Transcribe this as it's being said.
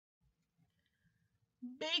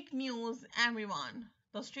Big news, everyone!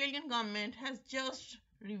 The Australian government has just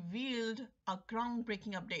revealed a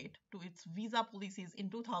groundbreaking update to its visa policies in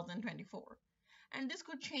 2024. And this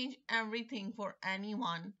could change everything for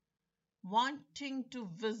anyone wanting to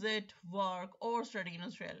visit, work, or study in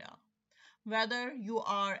Australia. Whether you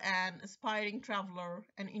are an aspiring traveler,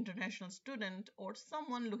 an international student, or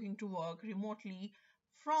someone looking to work remotely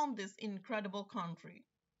from this incredible country,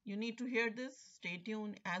 you need to hear this. Stay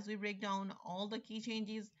tuned as we break down all the key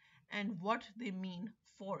changes and what they mean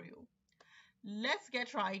for you. Let's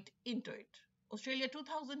get right into it. Australia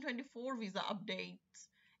 2024 visa updates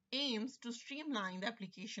aims to streamline the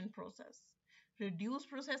application process, reduce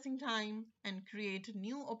processing time, and create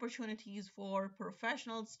new opportunities for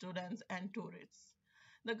professional students and tourists.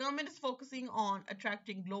 The government is focusing on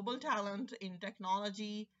attracting global talent in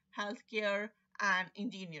technology, healthcare, and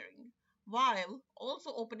engineering, while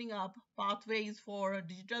also opening up pathways for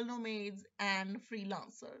digital nomads and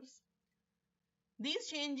freelancers. These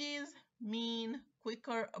changes mean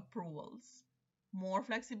quicker approvals, more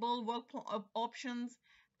flexible work options,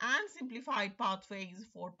 and simplified pathways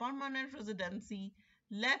for permanent residency.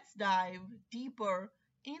 Let's dive deeper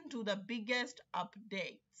into the biggest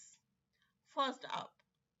updates. First up,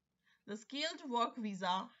 the skilled work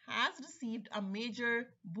visa has received a major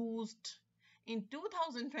boost. In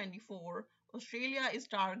 2024, Australia is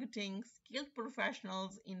targeting skilled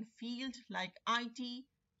professionals in fields like IT,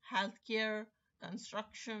 healthcare,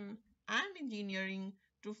 construction, and engineering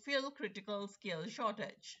to fill critical skill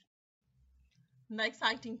shortage. The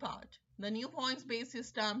exciting part, the new points-based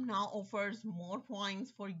system now offers more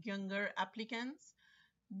points for younger applicants,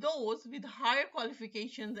 those with higher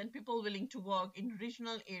qualifications and people willing to work in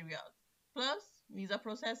regional areas. Plus, visa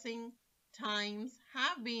processing times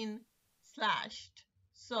have been slashed,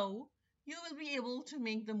 so you will be able to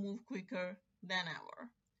make the move quicker than ever.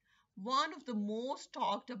 One of the most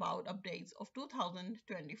talked about updates of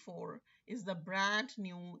 2024 is the brand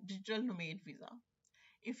new digital nomad visa.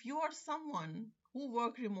 If you are someone who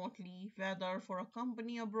work remotely, whether for a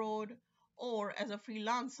company abroad or as a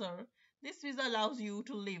freelancer, this visa allows you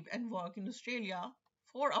to live and work in Australia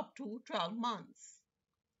for up to 12 months.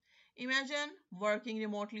 Imagine working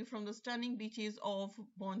remotely from the stunning beaches of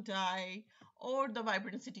Bondi or the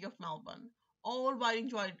vibrant city of Melbourne, all while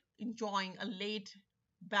enjoying a laid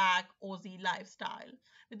back Aussie lifestyle.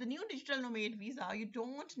 With the new digital nomad visa, you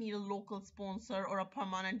don't need a local sponsor or a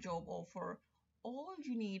permanent job offer. All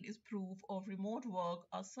you need is proof of remote work,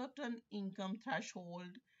 a certain income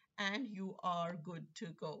threshold, and you are good to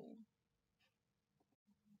go.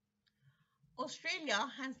 Australia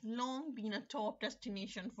has long been a top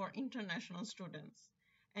destination for international students,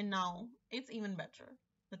 and now it's even better.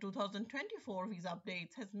 The 2024 visa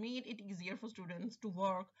updates has made it easier for students to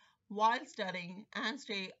work while studying and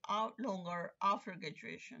stay out longer after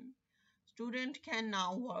graduation. Students can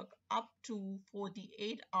now work up to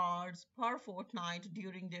 48 hours per fortnight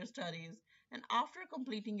during their studies, and after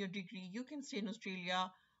completing your degree, you can stay in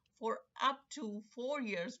Australia for up to 4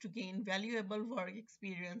 years to gain valuable work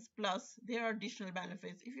experience. Plus, there are additional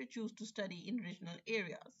benefits if you choose to study in regional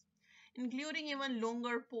areas, including even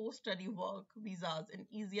longer post study work visas and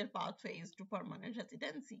easier pathways to permanent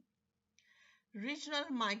residency. Regional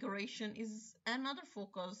migration is another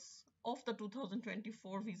focus of the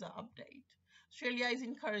 2024 visa update. Australia is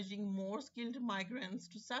encouraging more skilled migrants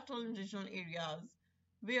to settle in regional areas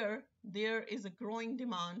where there is a growing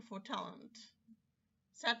demand for talent.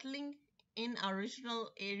 Settling in a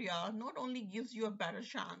regional area not only gives you a better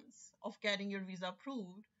chance of getting your visa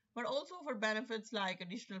approved, but also offer benefits like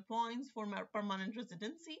additional points for permanent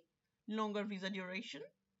residency, longer visa duration,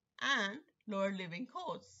 and lower living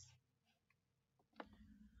costs.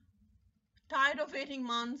 Tired of waiting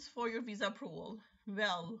months for your visa approval?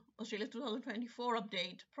 Well, Australia's 2024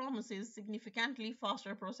 update promises significantly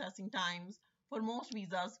faster processing times for most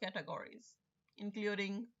visas categories,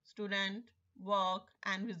 including student, work,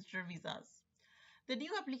 and visitor visas. The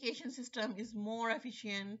new application system is more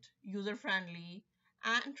efficient, user friendly,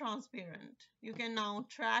 and transparent. You can now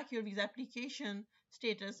track your visa application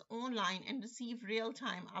status online and receive real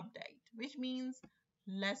time update, which means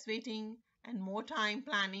less waiting and more time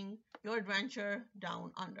planning your adventure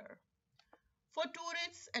down under. For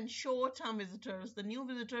tourists and short term visitors, the new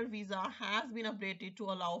visitor visa has been updated to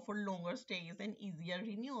allow for longer stays and easier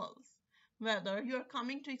renewals. Whether you are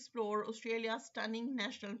coming to explore Australia's stunning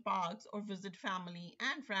national parks or visit family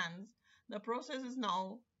and friends, the process is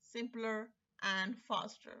now simpler and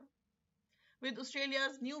faster. With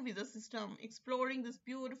Australia's new visa system, exploring this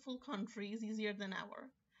beautiful country is easier than ever.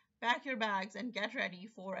 Pack your bags and get ready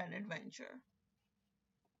for an adventure.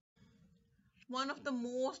 One of the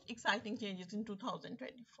most exciting changes in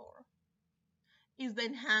 2024 is the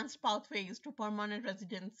enhanced pathways to permanent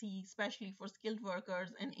residency, especially for skilled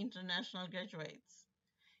workers and international graduates.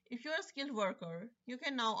 If you're a skilled worker, you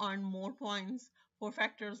can now earn more points for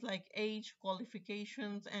factors like age,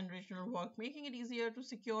 qualifications, and regional work, making it easier to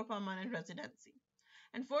secure permanent residency.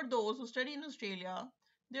 And for those who study in Australia,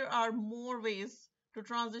 there are more ways to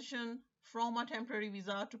transition from a temporary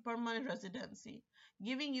visa to permanent residency,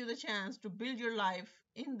 giving you the chance to build your life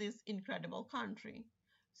in this incredible country.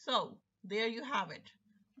 So, there you have it.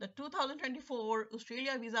 The 2024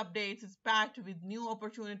 Australia visa updates is packed with new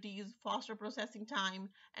opportunities, faster processing time,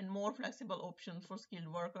 and more flexible options for skilled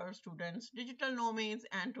workers, students, digital nomads,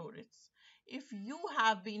 and tourists. If you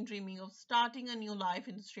have been dreaming of starting a new life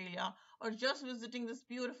in Australia or just visiting this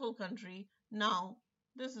beautiful country, now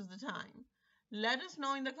this is the time. Let us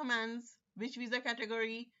know in the comments which visa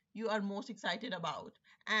category you are most excited about.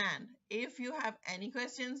 And if you have any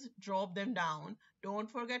questions, drop them down. Don't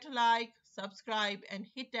forget to like, subscribe, and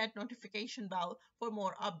hit that notification bell for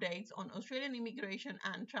more updates on Australian immigration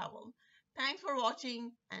and travel. Thanks for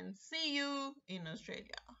watching and see you in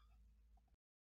Australia.